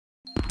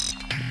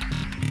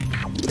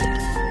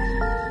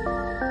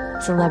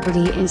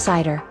Celebrity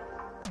Insider.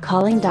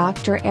 Calling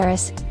Dr.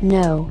 Heiress,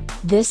 no,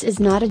 this is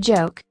not a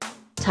joke.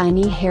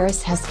 Tiny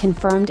Heiress has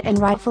confirmed, and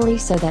rightfully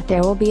so, that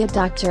there will be a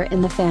doctor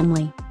in the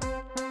family.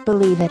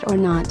 Believe it or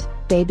not,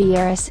 baby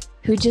Heiress,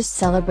 who just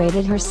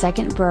celebrated her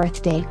second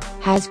birthday,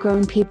 has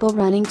grown people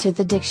running to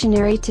the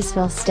dictionary to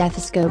spell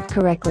stethoscope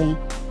correctly.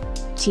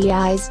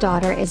 T.I.'s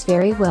daughter is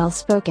very well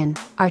spoken,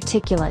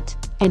 articulate,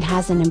 and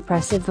has an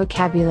impressive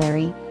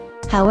vocabulary.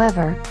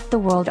 However, the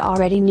world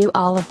already knew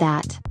all of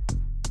that.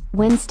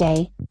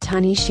 Wednesday,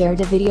 Tiny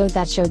shared a video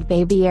that showed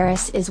baby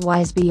Heiress is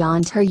wise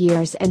beyond her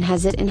years and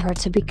has it in her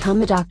to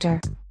become a doctor.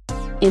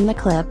 In the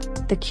clip,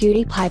 the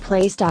cutie pie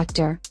plays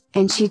doctor,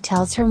 and she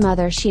tells her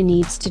mother she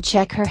needs to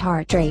check her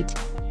heart rate.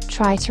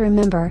 Try to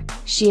remember,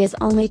 she is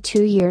only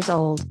 2 years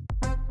old.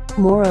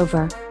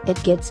 Moreover,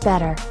 it gets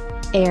better.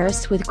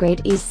 Heiress with great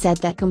ease said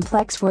that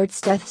complex word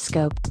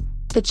stethoscope.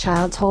 The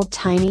child told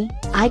Tiny,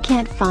 "I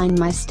can't find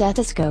my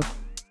stethoscope.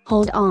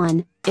 Hold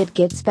on, it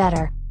gets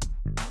better."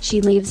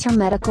 She leaves her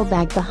medical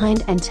bag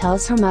behind and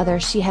tells her mother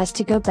she has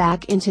to go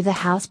back into the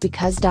house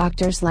because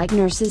doctors like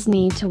nurses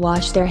need to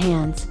wash their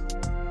hands.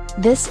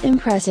 This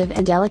impressive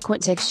and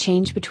eloquent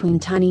exchange between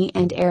Tiny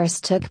and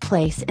Heiress took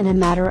place in a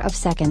matter of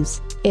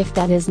seconds. If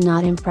that is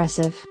not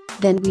impressive,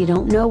 then we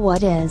don't know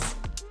what is.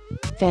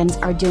 Fans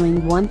are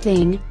doing one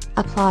thing,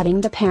 applauding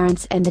the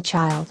parents and the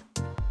child.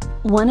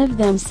 One of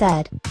them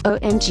said,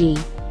 "OMG.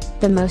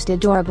 The most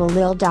adorable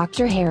lil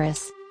Dr.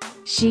 Heiress.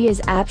 She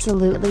is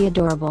absolutely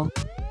adorable.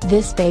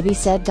 This baby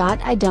said.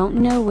 I don't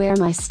know where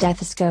my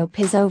stethoscope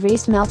is.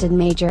 Ovaries melted.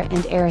 Major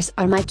and Heiress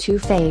are my two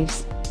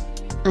faves."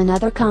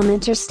 Another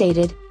commenter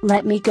stated,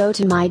 "Let me go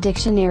to my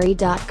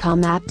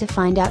dictionary.com app to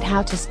find out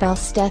how to spell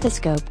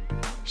stethoscope.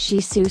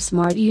 She's so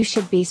smart. You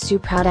should be so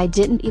proud. I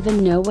didn't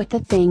even know what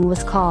the thing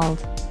was called.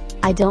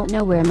 I don't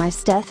know where my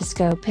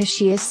stethoscope is.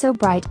 She is so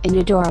bright and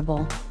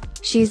adorable.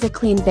 She's a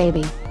clean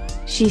baby.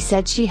 She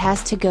said she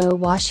has to go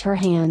wash her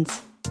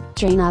hands.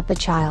 Train up a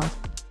child."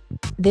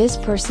 This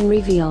person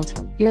revealed,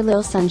 "Your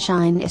lil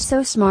sunshine is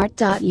so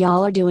smart.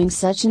 Y'all are doing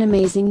such an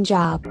amazing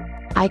job.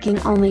 I can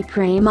only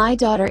pray my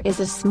daughter is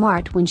as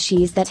smart when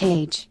she's that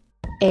age.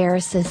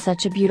 Heiress is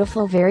such a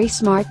beautiful, very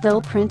smart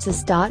little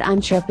princess.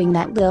 I'm tripping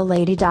that lil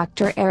lady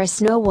Dr.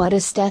 Heiress know what a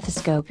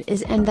stethoscope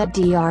is and that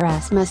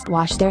DRS must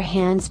wash their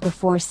hands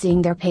before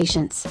seeing their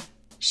patients.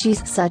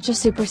 She's such a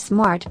super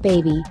smart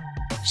baby.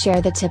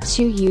 Share the tips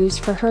you use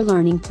for her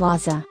learning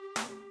plaza."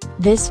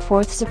 This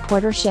fourth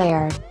supporter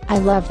shared, "I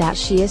love that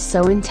she is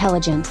so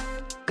intelligent.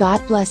 God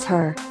bless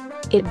her.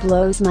 It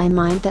blows my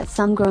mind that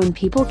some grown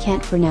people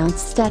can't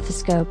pronounce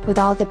stethoscope with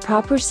all the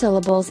proper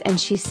syllables, and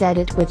she said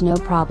it with no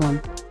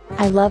problem.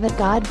 I love it.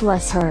 God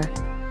bless her.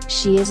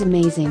 She is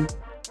amazing.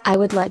 I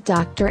would let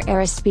Dr.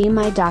 Heiress be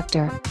my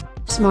doctor.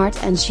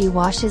 Smart, and she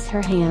washes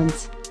her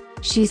hands.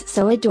 She's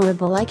so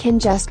adorable. I can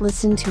just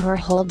listen to her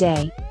whole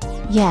day.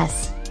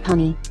 Yes,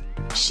 honey.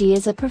 She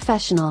is a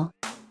professional.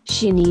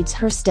 She needs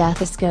her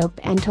stethoscope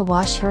and to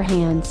wash her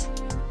hands.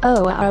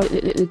 Oh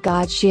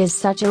God, she is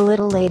such a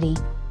little lady.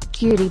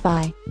 Cutie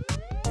pie."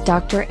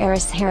 Dr.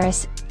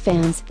 Heiress.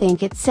 Fans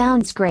think it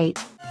sounds great.